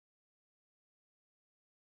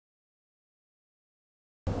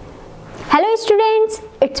Hello students,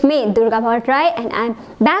 it's me Durga Bhattrai and I'm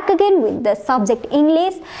back again with the subject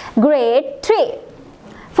English grade 3.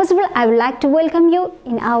 First of all, I would like to welcome you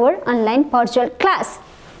in our online virtual class.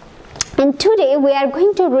 And today we are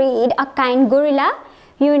going to read A Kind Gorilla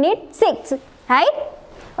Unit 6, right?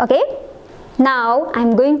 Okay, now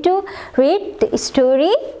I'm going to read the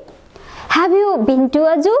story. Have you been to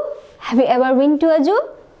a zoo? Have you ever been to a zoo?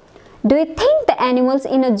 Do you think the animals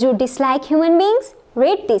in a zoo dislike human beings?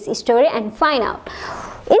 Read this story and find out.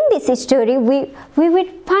 In this story, we will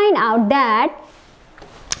find out that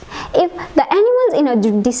if the animals in a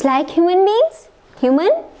zoo dislike human beings,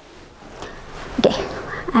 okay,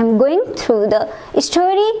 I'm going through the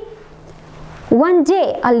story. One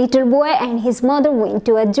day, a little boy and his mother went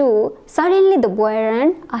to a zoo. Suddenly, the boy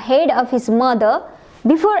ran ahead of his mother.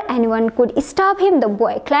 Before anyone could stop him, the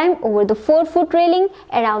boy climbed over the 4-foot railing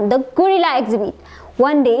around the gorilla exhibit.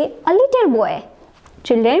 One day, a little boy,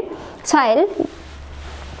 child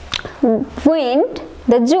went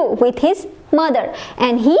the zoo with his mother,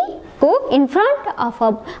 and he go in front of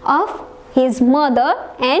his mother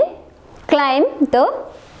and climbed the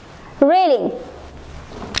railing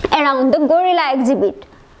around the gorilla exhibit.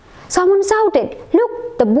 Someone shouted,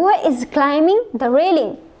 "Look, the boy is climbing the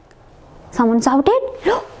railing." Someone shouted,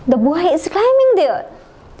 "Look, the boy is climbing there."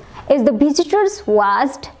 As the visitors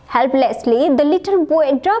watched helplessly, the little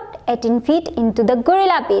boy dropped 18 feet into the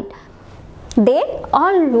gorilla pit. They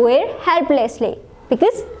all were helplessly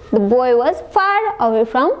because the boy was far away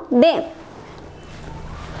from them.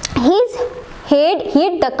 His head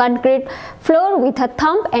hit the concrete floor with a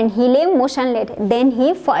thump and he lay motionless. Then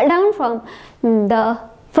he fell down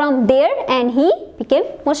from there and he became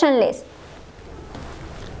motionless.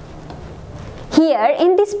 Here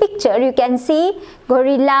in this picture you can see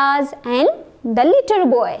gorillas and the little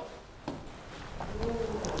boy.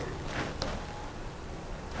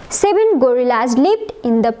 7 gorillas lived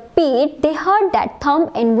in the pit. They heard that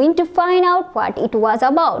thump and went to find out what it was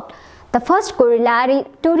about. The first gorilla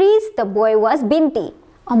to reach the boy was Binti,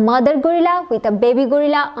 a mother gorilla with a baby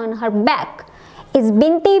gorilla on her back. As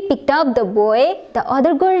Binti picked up the boy, the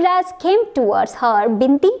other gorillas came towards her.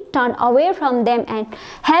 Binti turned away from them and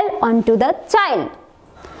held onto the child.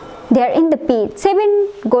 There in the pit, 7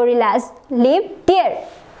 gorillas lived there.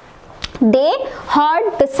 They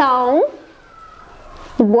heard the sound,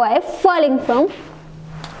 the boy falling from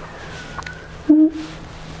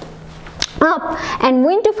up, and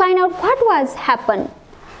went to find out what was happened.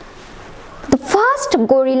 The first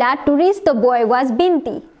gorilla to reach the boy was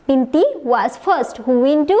Binti. Binti was first who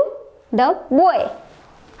went to the boy.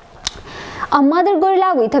 A mother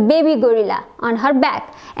gorilla with a baby gorilla on her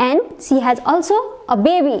back, and she has also a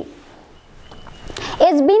baby.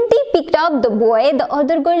 As Binti picked up the boy, the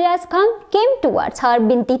other gorillas came towards her.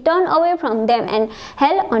 Binti turned away from them and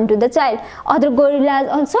held onto the child. Other gorillas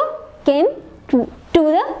also came to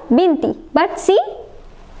the Binti, but she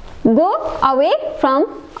go away from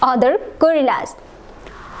other gorillas.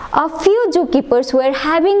 A few zookeepers were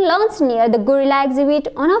having lunch near the gorilla exhibit.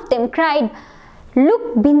 One of them cried,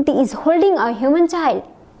 "Look, Binti is holding a human child.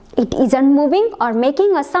 It isn't moving or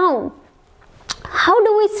making a sound. How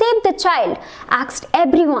do we save the child?" asked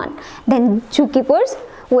everyone. Then zookeepers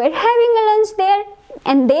were having a lunch there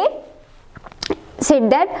and they said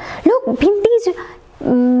that, "Look, Binti is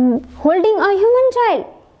holding a human child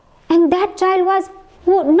and that child was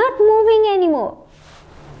not moving anymore.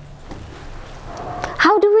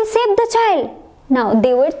 How do we save the child?" Now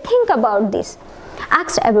they would think about this.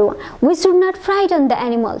 Asked everyone, "We should not frighten the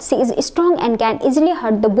animal. She is strong and can easily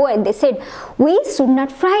hurt the boy." They said, "We should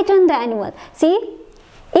not frighten the animal. See,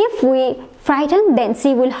 if we frighten, then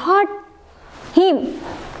she will hurt him."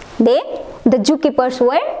 The zookeepers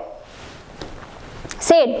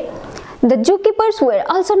were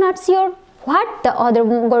also not sure what the other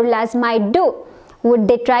gorillas might do. Would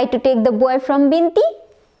they try to take the boy from Binti?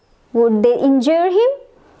 Would they injure him?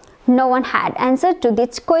 No one had answer to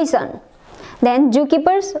this question. Then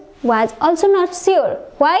zookeepers was also not sure.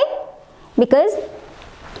 Why? Because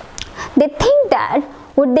they think that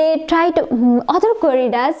would they try to other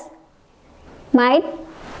gorillas might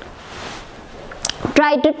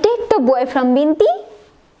try to take the boy from Binti?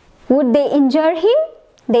 Would they injure him?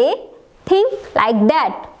 They think like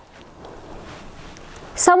that.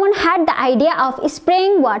 Someone had the idea of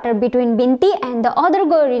spraying water between Binti and the other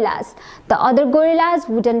gorillas. The other gorillas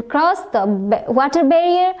wouldn't cross the water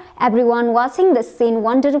barrier. Everyone watching the scene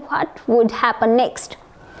wondered what would happen next.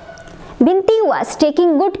 Binti was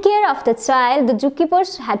taking good care of the child. The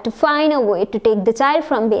zookeepers had to find a way to take the child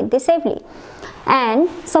from Binti safely. And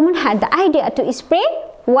someone had the idea to spray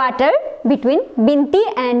water between Binti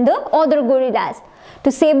and the other gorillas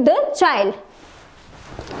to save the child.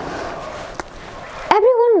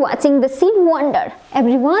 Everyone watching the scene wonder.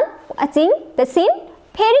 Everyone watching the scene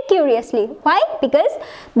very curiously. Why? Because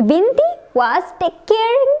Binti was taking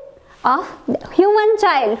care of the human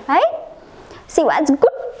child, right? She was good,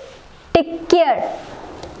 take care.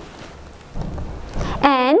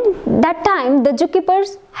 And that time the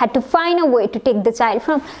zookeepers had to find a way to take the child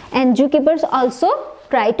from, and zookeepers also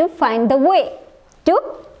try to find the way to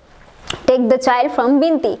take the child from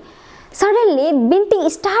Binti. Suddenly Binti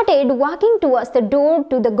started walking towards the door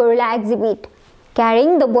to the gorilla exhibit,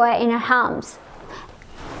 carrying the boy in her arms.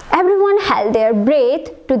 Everyone held their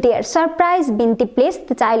breath. To their surprise, Binti placed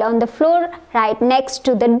the child on the floor right next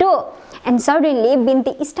to the door, and suddenly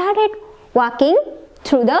Binti started walking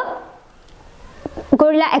through the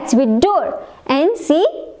gorilla exhibit door, and she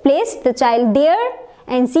placed the child there,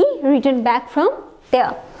 and she returned back from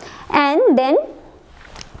there. And then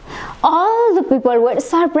all the people were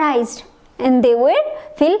surprised, and they were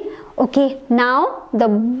feel okay, now the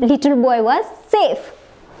little boy was safe.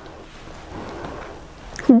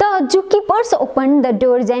 The zookeepers opened the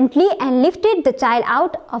door gently and lifted the child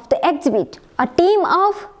out of the exhibit. A team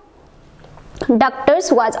of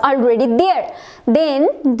doctors was already there. Then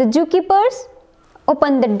the zookeepers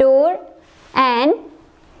opened the door and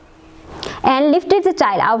lifted the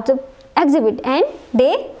child out of the exhibit, and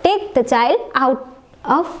they take the child out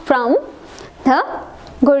from the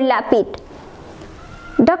gorilla pit.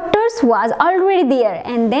 Doctors was already there,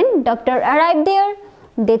 and then doctor arrived there.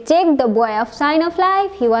 They checked the boy of sign of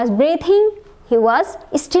life. He was breathing. He was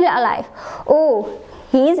still alive. Oh,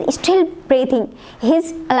 he is still breathing. He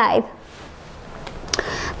is alive.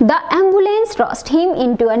 The ambulance rushed him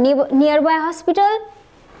into a nearby hospital.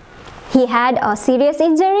 He had a serious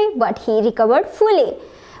injury, but he recovered fully.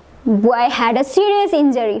 Boy had a serious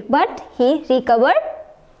injury, but he recovered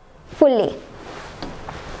fully.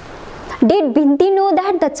 Did Binti know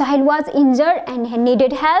that the child was injured and he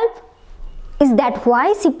needed help? Is that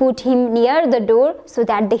why she put him near the door so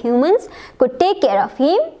that the humans could take care of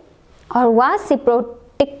him? Or was she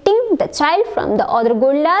protecting the child from the other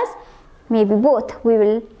gorillas? Maybe both. We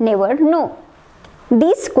will never know.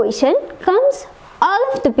 This question comes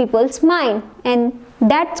all of the people's mind, and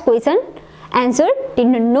that question answer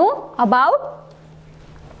didn't know about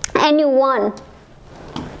anyone.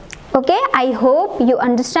 Okay, I hope you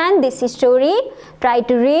understand this story. Try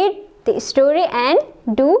to read the story and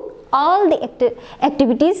do all the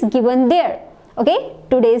activities given there. Okay,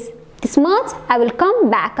 today's this much. I will come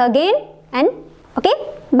back again, and okay,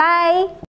 bye.